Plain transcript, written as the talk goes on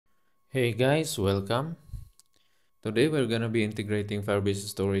Hey guys, welcome. Today we're gonna be integrating Firebase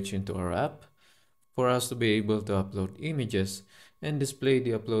storage into our app for us to be able to upload images and display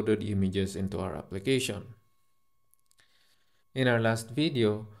the uploaded images into our application. In our last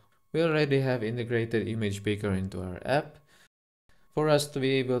video, we already have integrated image picker into our app for us to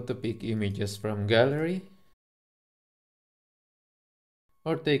be able to pick images from gallery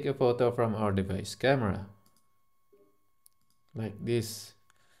or take a photo from our device camera, like this.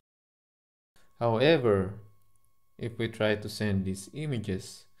 However, if we try to send these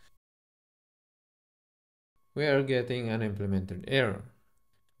images, we are getting an implemented error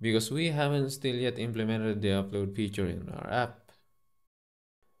because we haven't still yet implemented the upload feature in our app.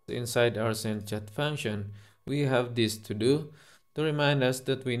 Inside our send chat function, we have this to do to remind us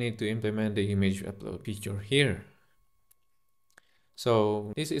that we need to implement the image upload feature here.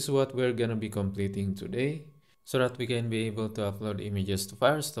 So this is what we're gonna be completing today so that we can be able to upload images to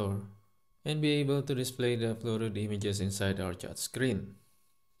Firestore and be able to display the uploaded images inside our chat screen.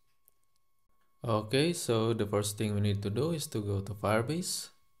 Okay, so the first thing we need to do is to go to Firebase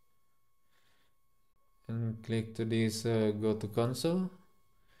and click to this go to console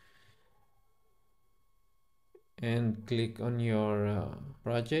and click on your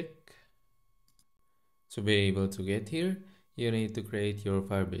project. To be able to get here, you need to create your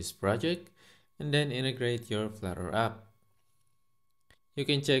Firebase project and then integrate your Flutter app. You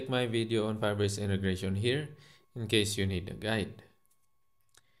can check my video on Firebase integration here in case you need a guide.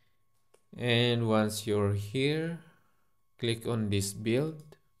 And once you're here, click on this build.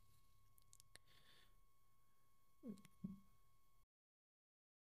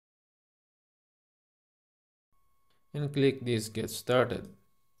 And click this get started.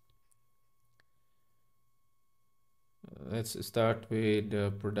 Let's start with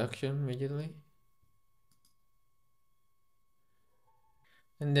the production immediately.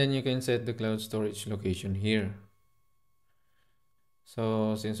 And then you can set the cloud storage location here.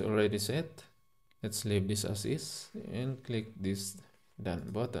 So since already set, let's leave this as is and click this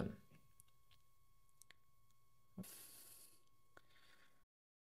done button.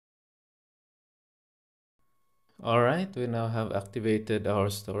 Alright, we now have activated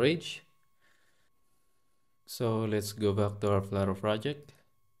our storage. So let's go back to our Flutter project.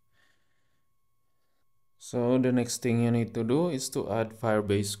 So the next thing you need to do is to add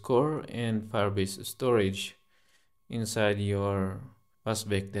Firebase core and Firebase storage inside your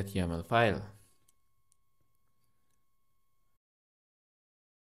fastback.yaml file.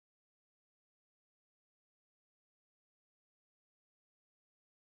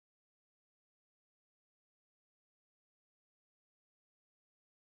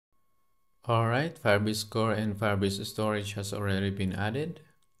 Alright, Firebase core and Firebase storage has already been added.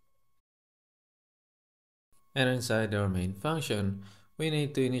 And inside our main function, we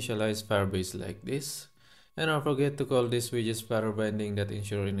need to initialize Firebase like this. And don't forget to call this widgets Flutter binding that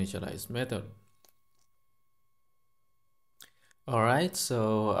ensure initialize method. Alright,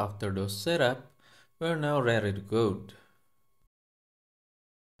 so after those setup, we're now ready to code.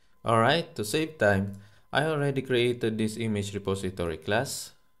 Alright, to save time, I already created this image repository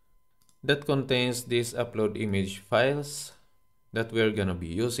class that contains these upload image files that we're gonna be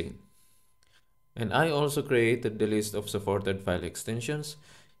using. And I also created the list of supported file extensions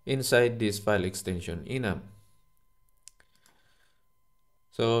inside this file extension enum.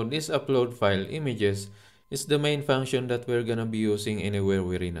 So this upload file images is the main function that we're gonna be using anywhere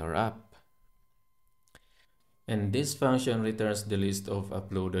within our app. And this function returns the list of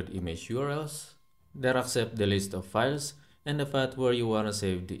uploaded image URLs that accept the list of files and the path where you wanna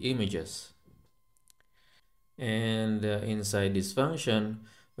save the images. And inside this function,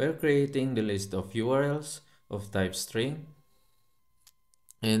 we're creating the list of URLs of type string.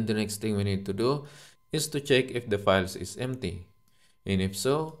 And the next thing we need to do is to check if the files is empty. And if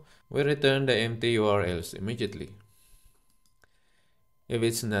so, we return the empty URLs immediately. If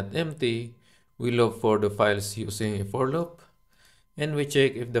it's not empty, we look for the files using a for loop, and we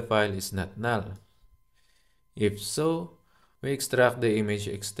check if the file is not null. If so, we extract the image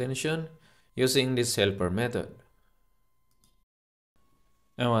extension using this helper method.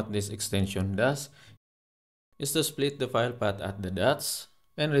 And what this extension does is to split the file path at the dots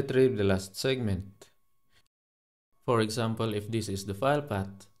and retrieve the last segment. For example, if this is the file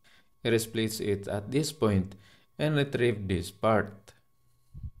path, it splits it at this point and retrieve this part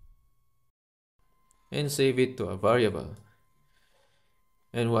and save it to a variable.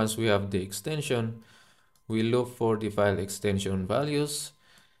 And once we have the extension, we look for the file extension values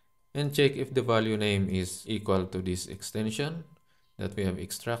and check if the value name is equal to this extension that we have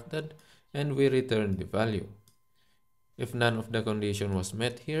extracted, and we return the value. If none of the condition was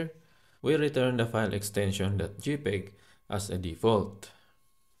met here, we return the file extension .jpeg as a default.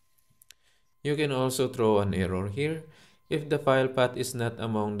 You can also throw an error here if the file path is not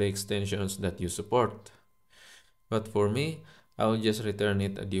among the extensions that you support. But for me, I'll just return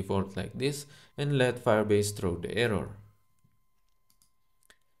it a default like this and let Firebase throw the error.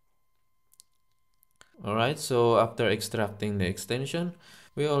 Alright, so after extracting the extension,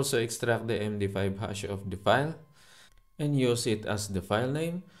 we also extract the MD5 hash of the file and use it as the file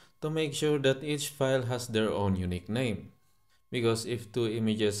name to make sure that each file has their own unique name. Because if two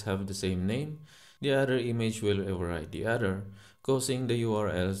images have the same name, the other image will override the other, causing the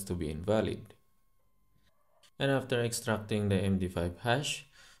URLs to be invalid. And after extracting the MD5 hash,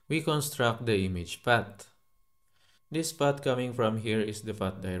 we construct the image path. This path coming from here is the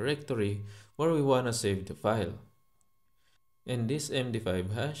path directory where we want to save the file. And this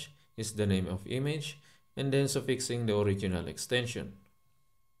MD5 hash is the name of image and then suffixing the original extension.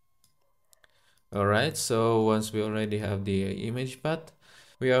 Alright, so once we already have the image path,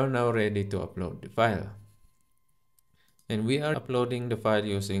 we are now ready to upload the file. And we are uploading the file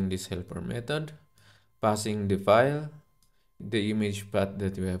using this helper method, passing the file, the image path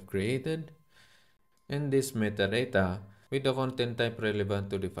that we have created, and this metadata with the content type relevant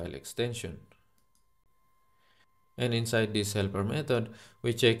to the file extension. And inside this helper method,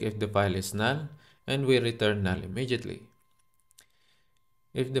 we check if the file is null and we return null immediately.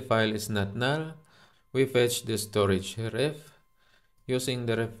 If the file is not null, we fetch the storage ref using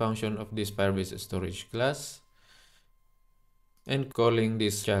the ref function of this Firebase storage class and calling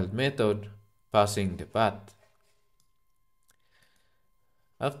this child method, passing the path.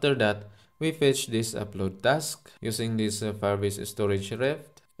 After that, we fetch this upload task using this Firebase storage ref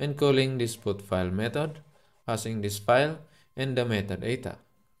and calling this put file method, passing this file and the metadata.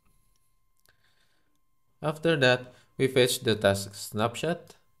 After that, we fetch the task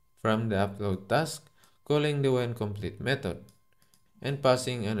snapshot from the upload task, calling the onComplete method and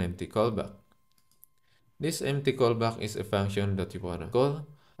passing an empty callback. This empty callback is a function that you want to call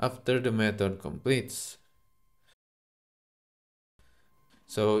after the method completes.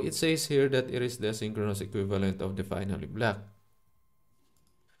 So it says here that it is the asynchronous equivalent of the finally block.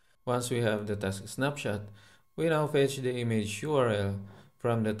 Once we have the task snapshot, we now fetch the image URL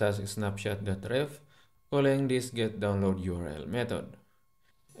from the task snapshot.ref, calling this getDownloadURL method,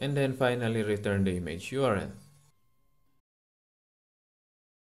 and then finally return the image URL.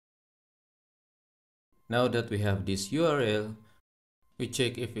 Now that we have this URL, we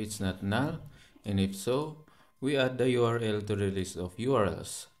check if it's not null, and if so, we add the URL to the list of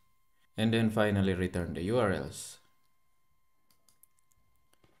URLs, and then finally return the URLs.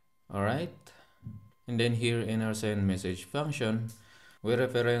 Alright, and then here in our send message function, we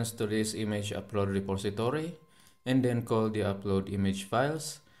reference to this image upload repository, and then call the upload image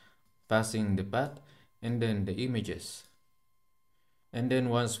files, passing the path, and then the images. And then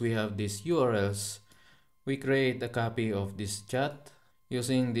once we have these URLs, we create a copy of this chat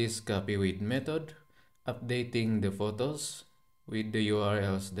using this copy with method, updating the photos with the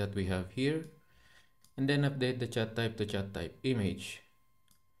URLs that we have here, and then update the chat type to chat type image.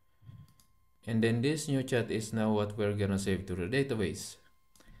 And then this new chat is now what we're gonna save to the database,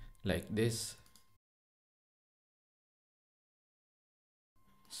 like this.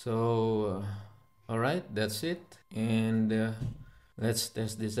 So, alright, that's it. And let's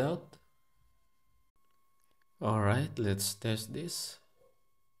test this out. Alright, let's test this.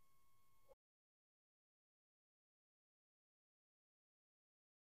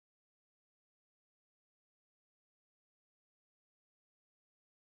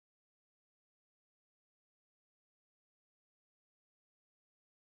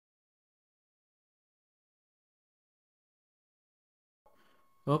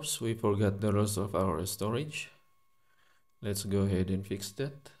 Oops, we forgot the rest of our storage. Let's go ahead and fix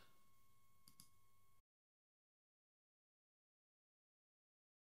that.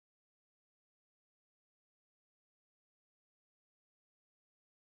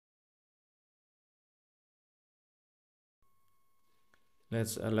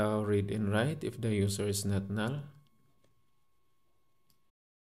 Let's allow read and write if the user is not null.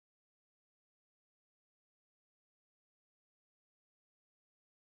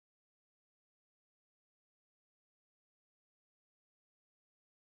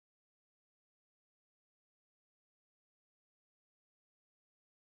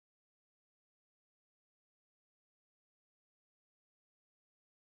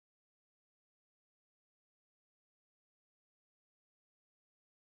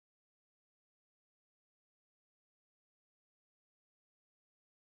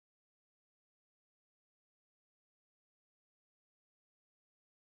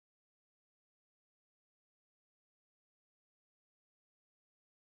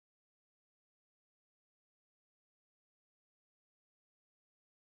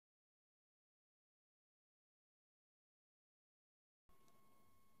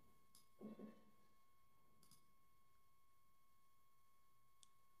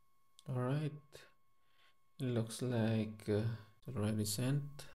 Alright, it looks like it's already sent.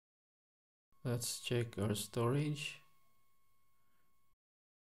 Let's check our storage.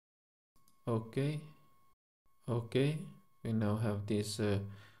 Okay, okay, we now have this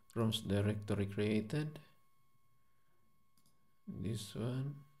rooms directory created. This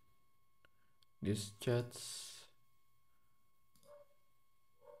one, this chats.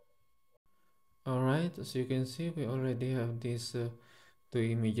 Alright, as you can see, we already have these two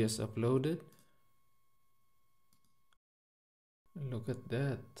images uploaded. Look at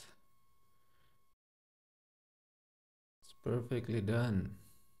that. It's perfectly done.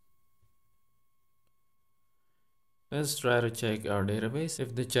 Let's try to check our database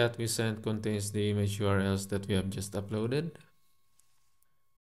if the chat we sent contains the image URLs that we have just uploaded.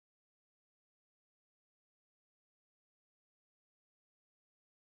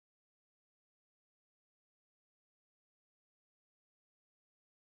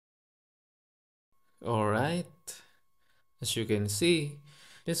 Alright, as you can see,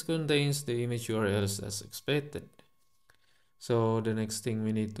 this contains the image URLs as expected. So the next thing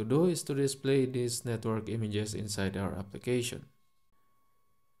we need to do is to display these network images inside our application.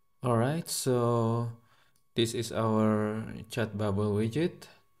 Alright, so this is our chat bubble widget,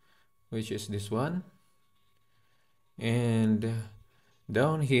 which is this one. And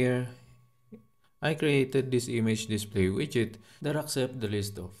down here, I created this image display widget that accepts the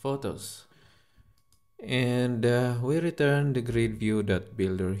list of photos. And we return the grid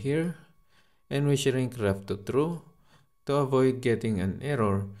view.builder here, and we shrink wrap to true to avoid getting an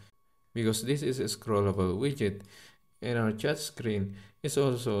error, because this is a scrollable widget and our chat screen is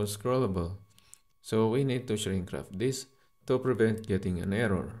also scrollable. So we need to shrink wrap this to prevent getting an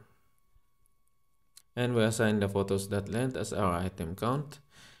error. And we assign the photos.length as our item count,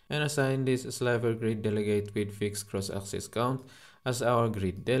 and assign this sliver grid delegate with fixed cross-axis count as our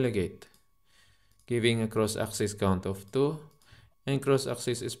grid delegate, giving a cross-axis count of 2 and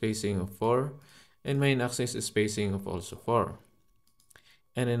cross-axis spacing of 4 and main axis spacing of also 4.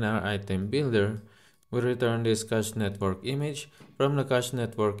 And in our item builder, we return this cache network image from the cache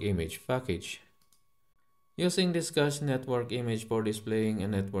network image package. Using this cache network image for displaying a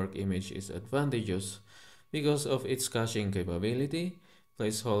network image is advantageous because of its caching capability,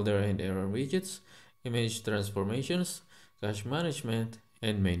 placeholder and error widgets, image transformations, cache management,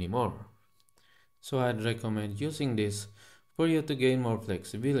 and many more. So I'd recommend using this for you to gain more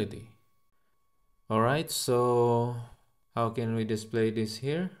flexibility. Alright, so how can we display this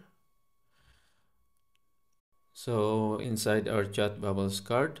here? So inside our chat bubbles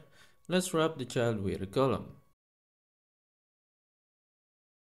card, let's wrap the child with a column.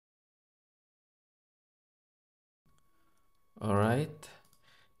 Alright,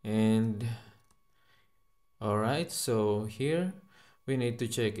 and alright, so here we need to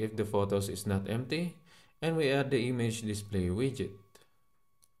check if the photos is not empty, and we add the image display widget.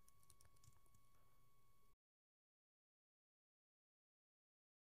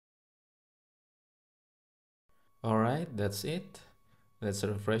 Alright, that's it. Let's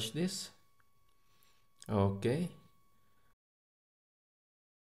refresh this. Okay.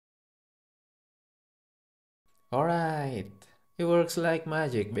 Alright, it works like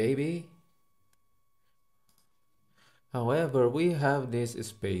magic, baby. However, we have this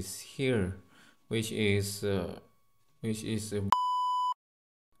space here, which is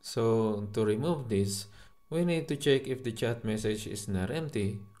so to remove this, we need to check if the chat message is not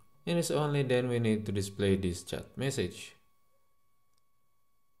empty, and it's only then we need to display this chat message.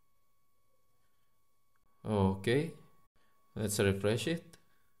 Okay, let's refresh it.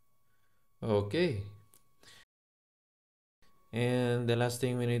 Okay, and the last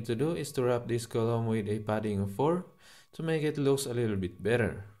thing we need to do is to wrap this column with a padding of 4 to make it looks a little bit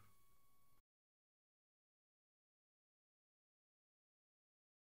better.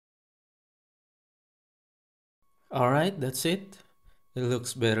 Alright, that's it. It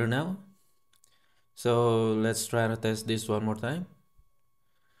looks better now. So let's try to test this one more time.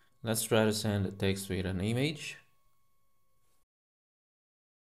 Let's try to send a text with an image.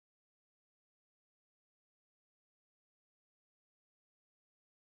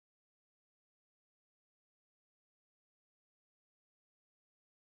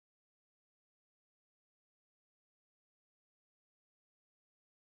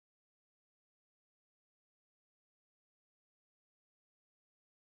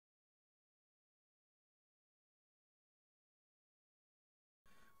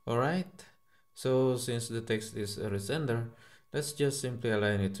 Alright, so since the text is a resender, let's just simply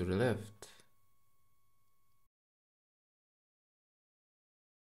align it to the left.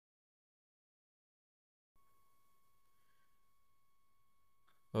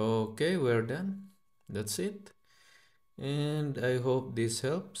 Okay, we're done. That's it. And I hope this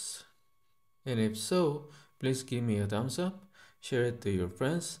helps. And if so, please give me a thumbs up, share it to your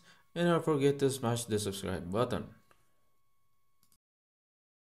friends, and don't forget to smash the subscribe button.